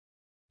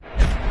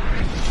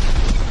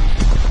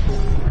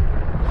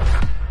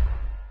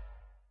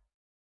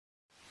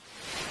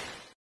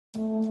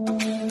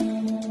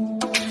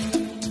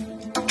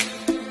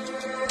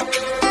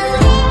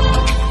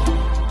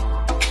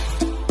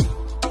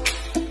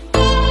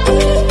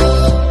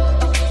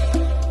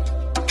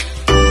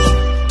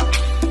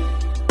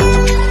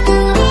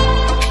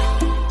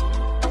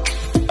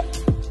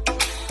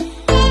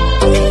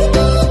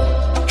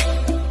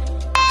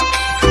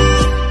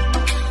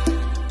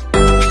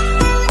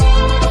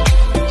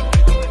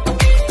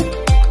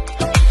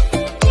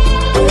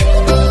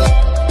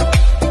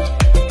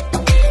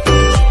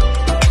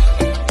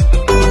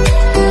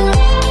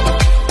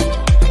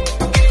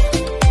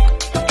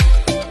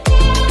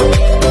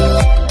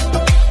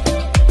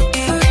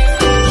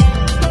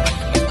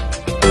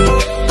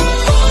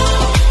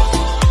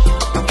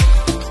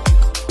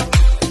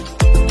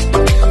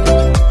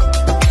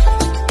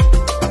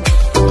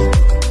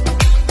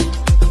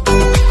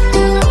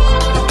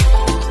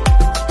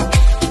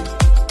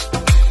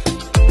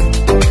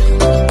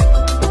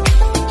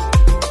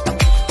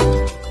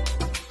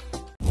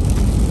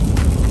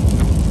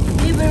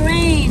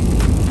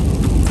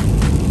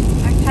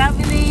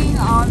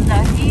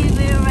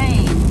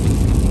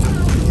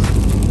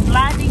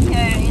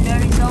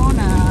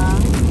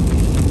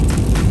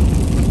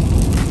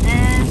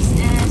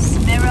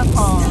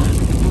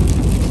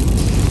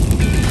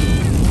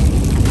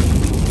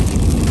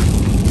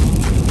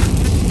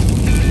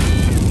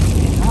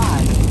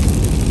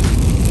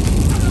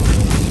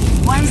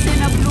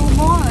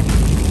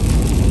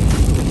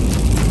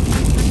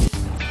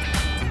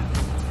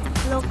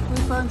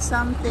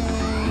something.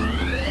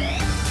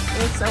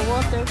 It's a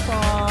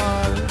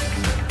waterfall.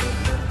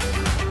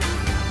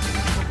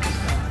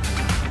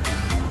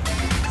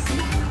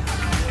 See?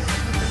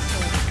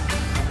 Waterfall.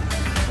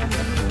 From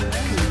the river.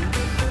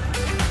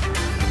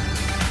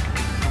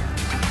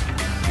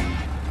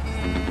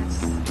 It's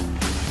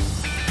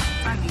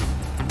foggy.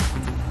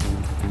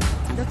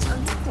 That's a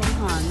little,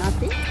 huh?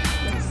 Nothing?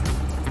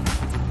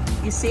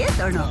 You see it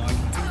or not?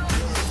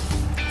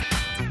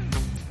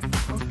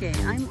 Okay,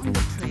 I'm on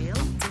the trail.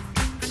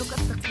 Look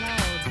at the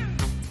cloud.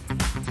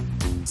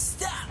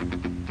 Stop!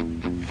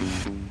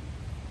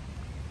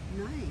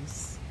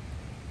 Nice.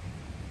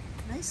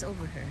 Nice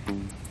over here.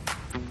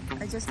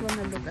 I just want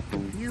to look at the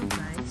view,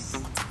 guys.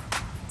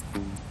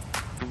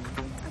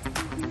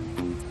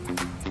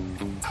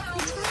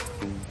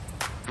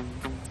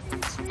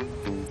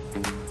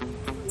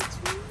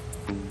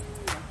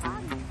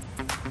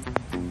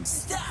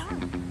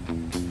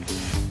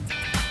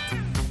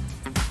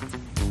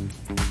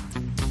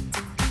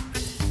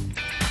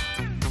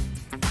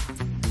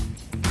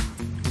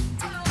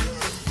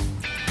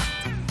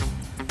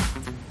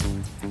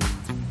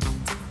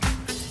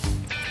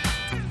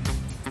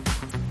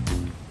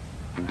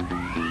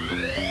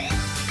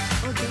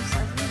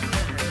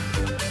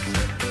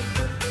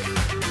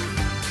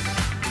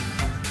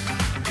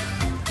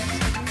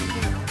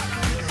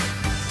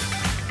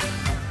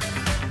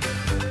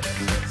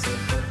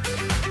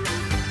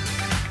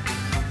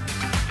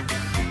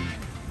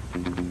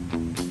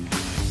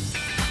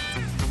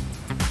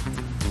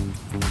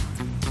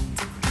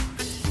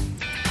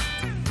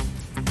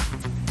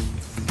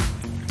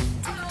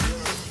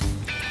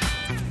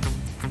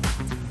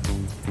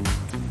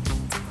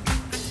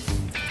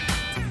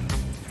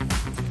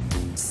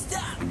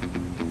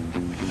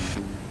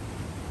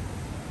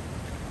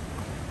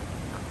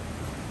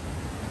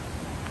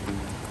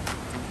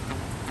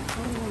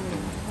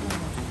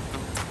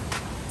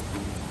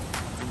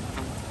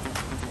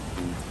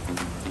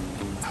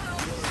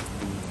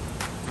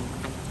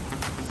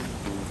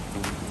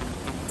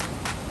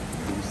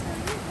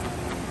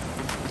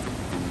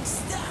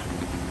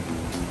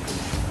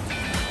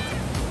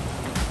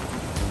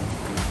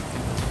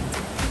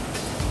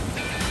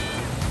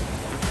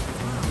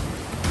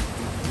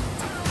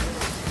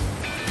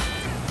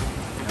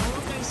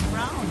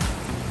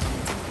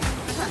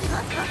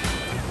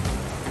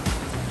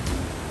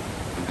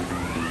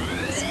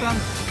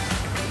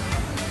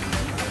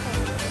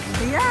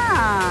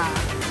 Yeah,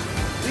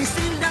 we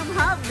still don't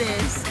have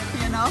this,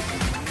 you know.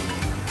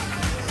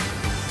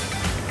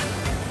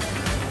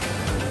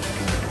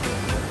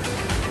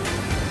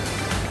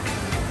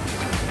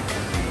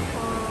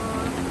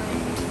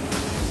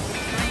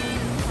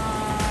 Raining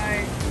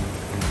hard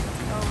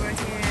over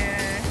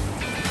here.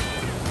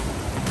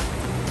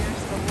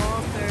 There's the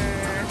water.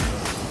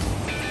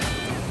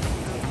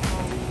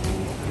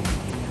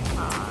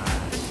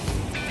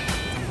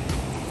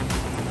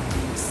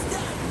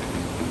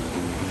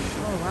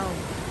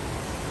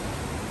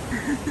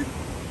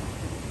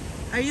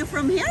 Are you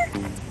from here?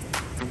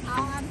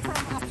 I'm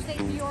from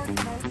upstate New York,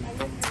 but I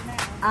live here now.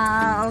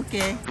 Ah,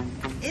 okay.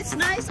 It's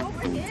nice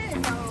over here,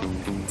 though.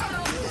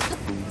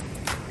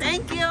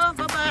 Thank you.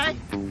 Bye-bye.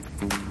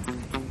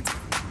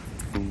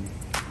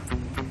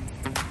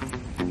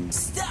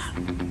 Stop.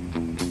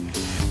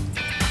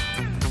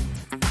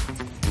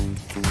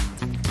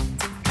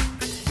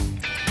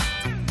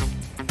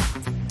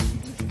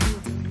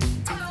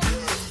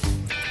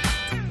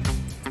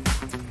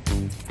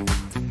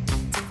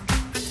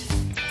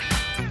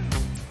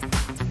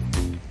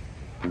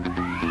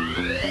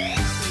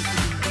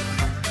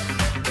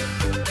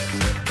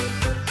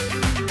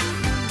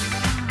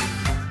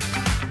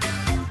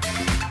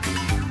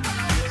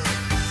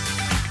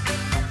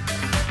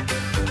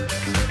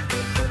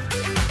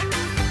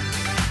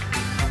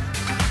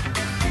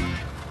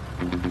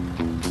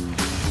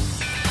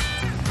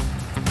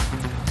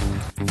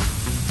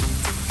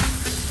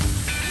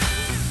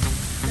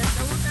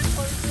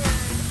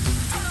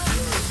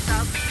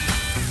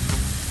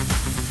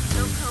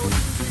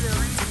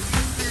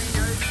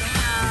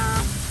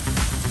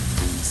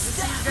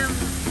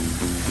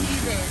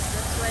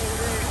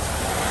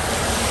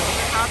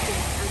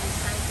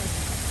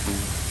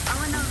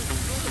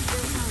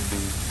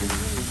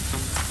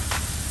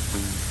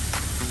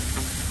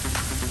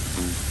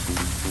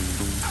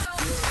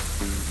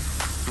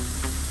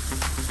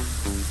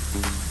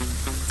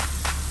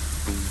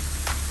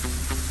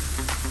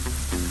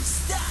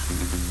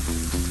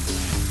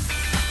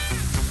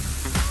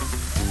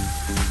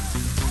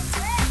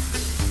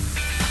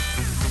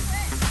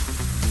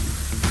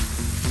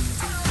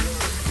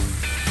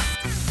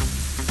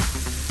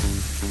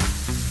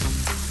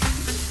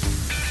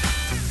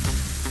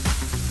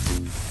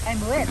 I'm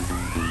wet. From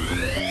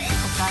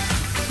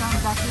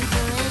the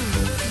river rain.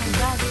 Oh my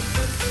god.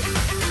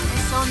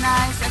 It's so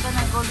nice. I'm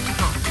gonna go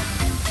ligo.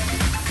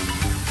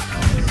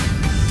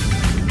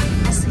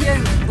 Just here,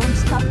 don't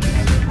stop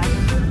here.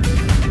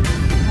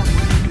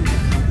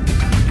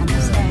 On the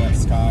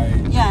sky.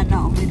 Yeah, no,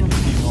 we don't.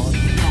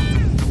 Yeah.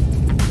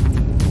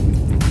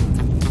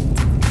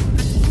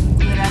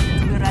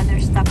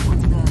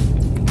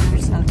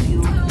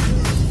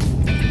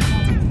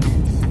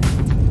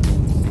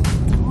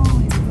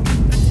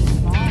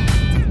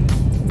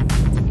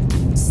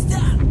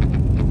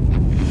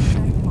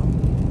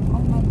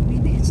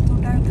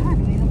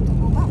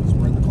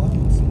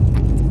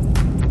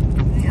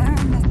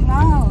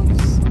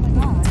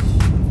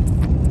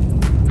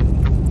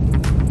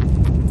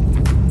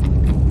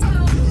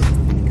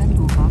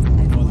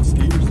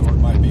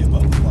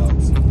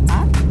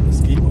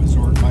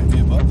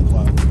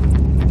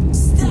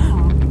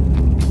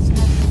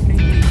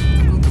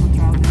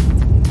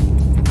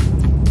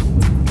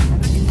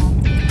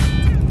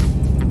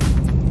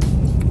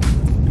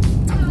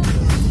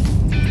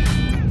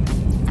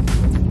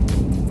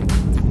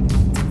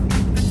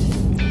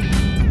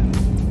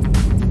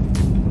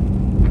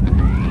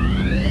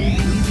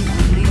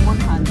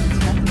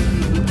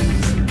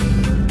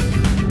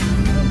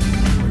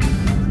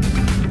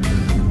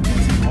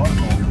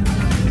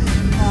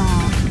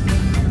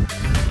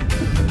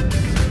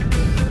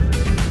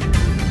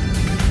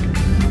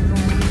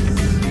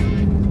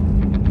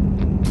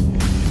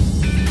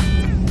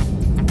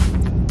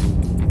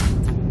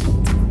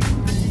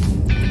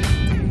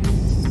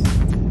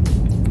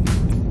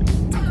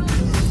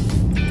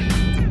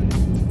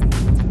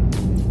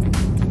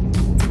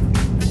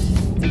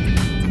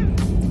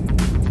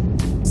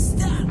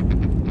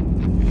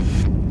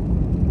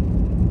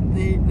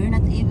 We're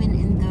not even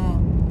in the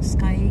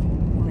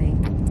skyway.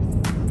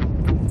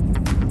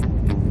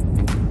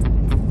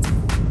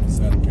 Is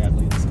that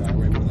Catalina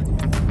Skyway? What do they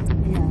call it?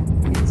 Yeah,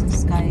 it's a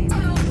skyway.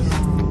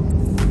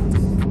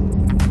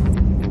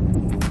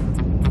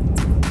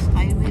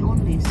 Skyway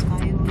only.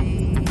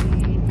 Skyway.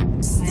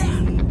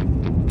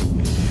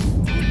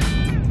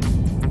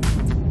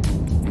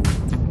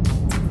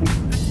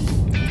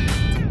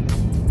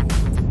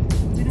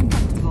 We don't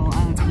have to go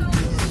out.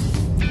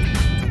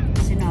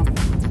 It's enough.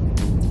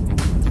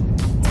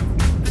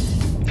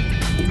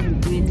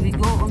 When we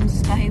go on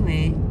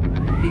skyway,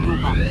 we go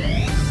back.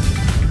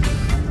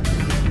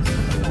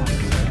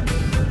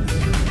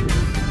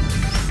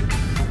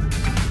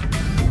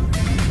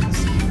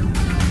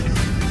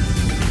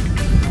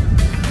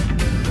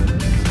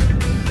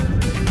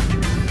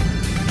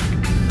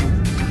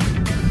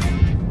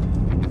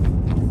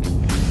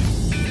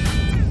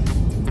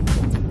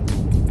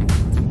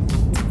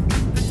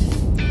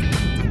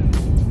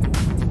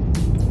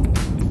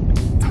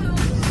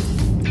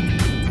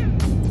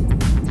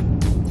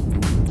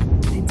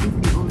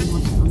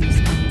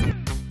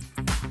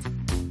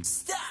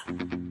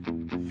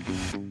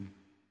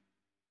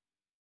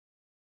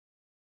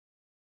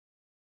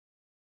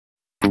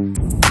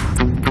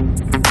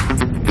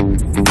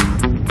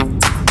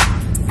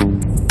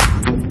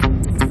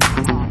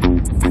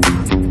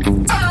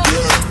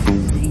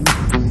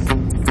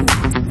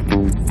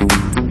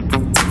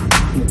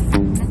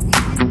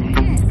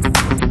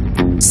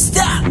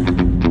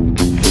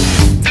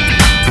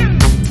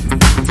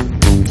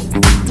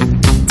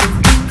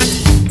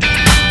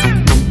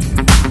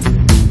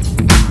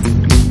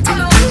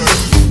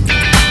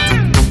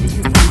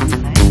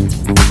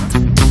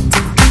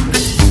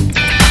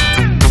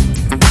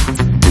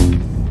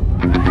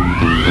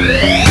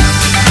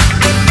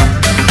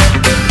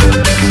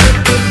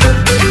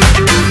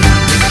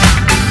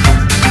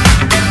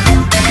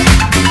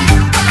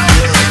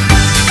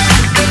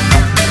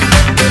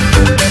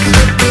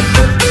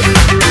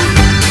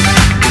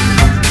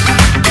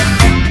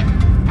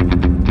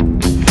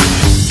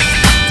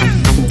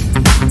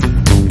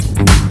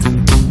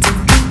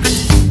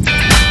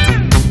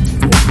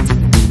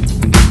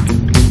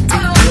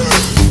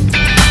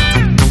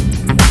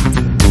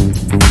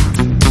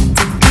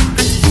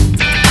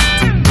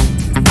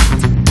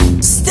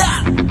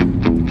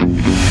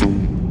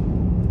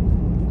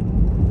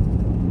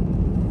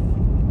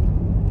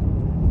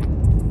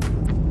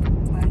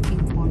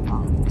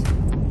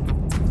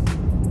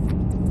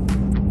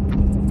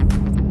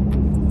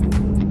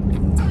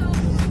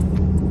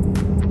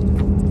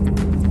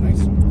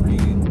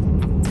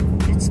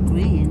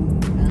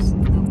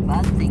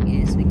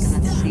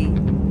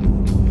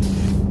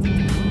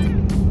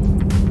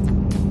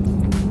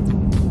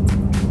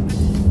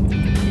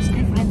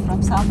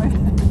 Summer.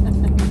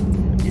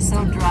 It's so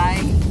dry.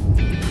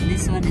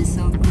 This one is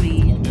so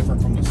green. A little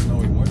different from the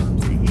snowy winter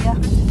too. Yeah,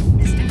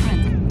 it's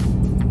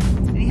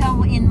different. We have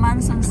in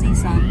monsoon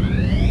season.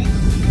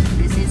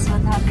 This is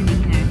what's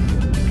happening here.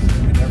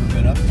 We've never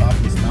been up top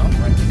of this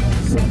mountain right in the middle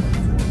of summer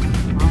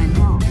before. I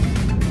know.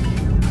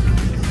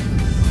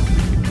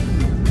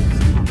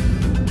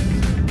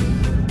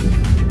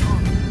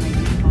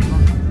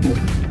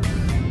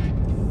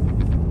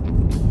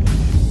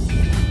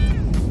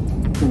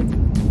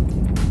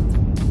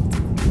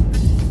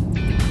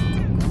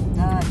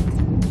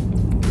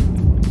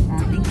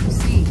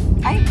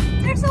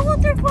 There's a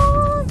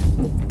waterfall!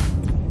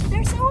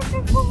 There's a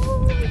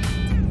waterfall!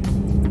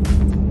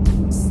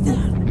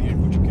 Stop! You need to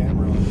put your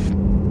camera on.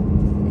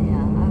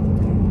 Yeah,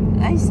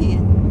 after. I see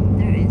it.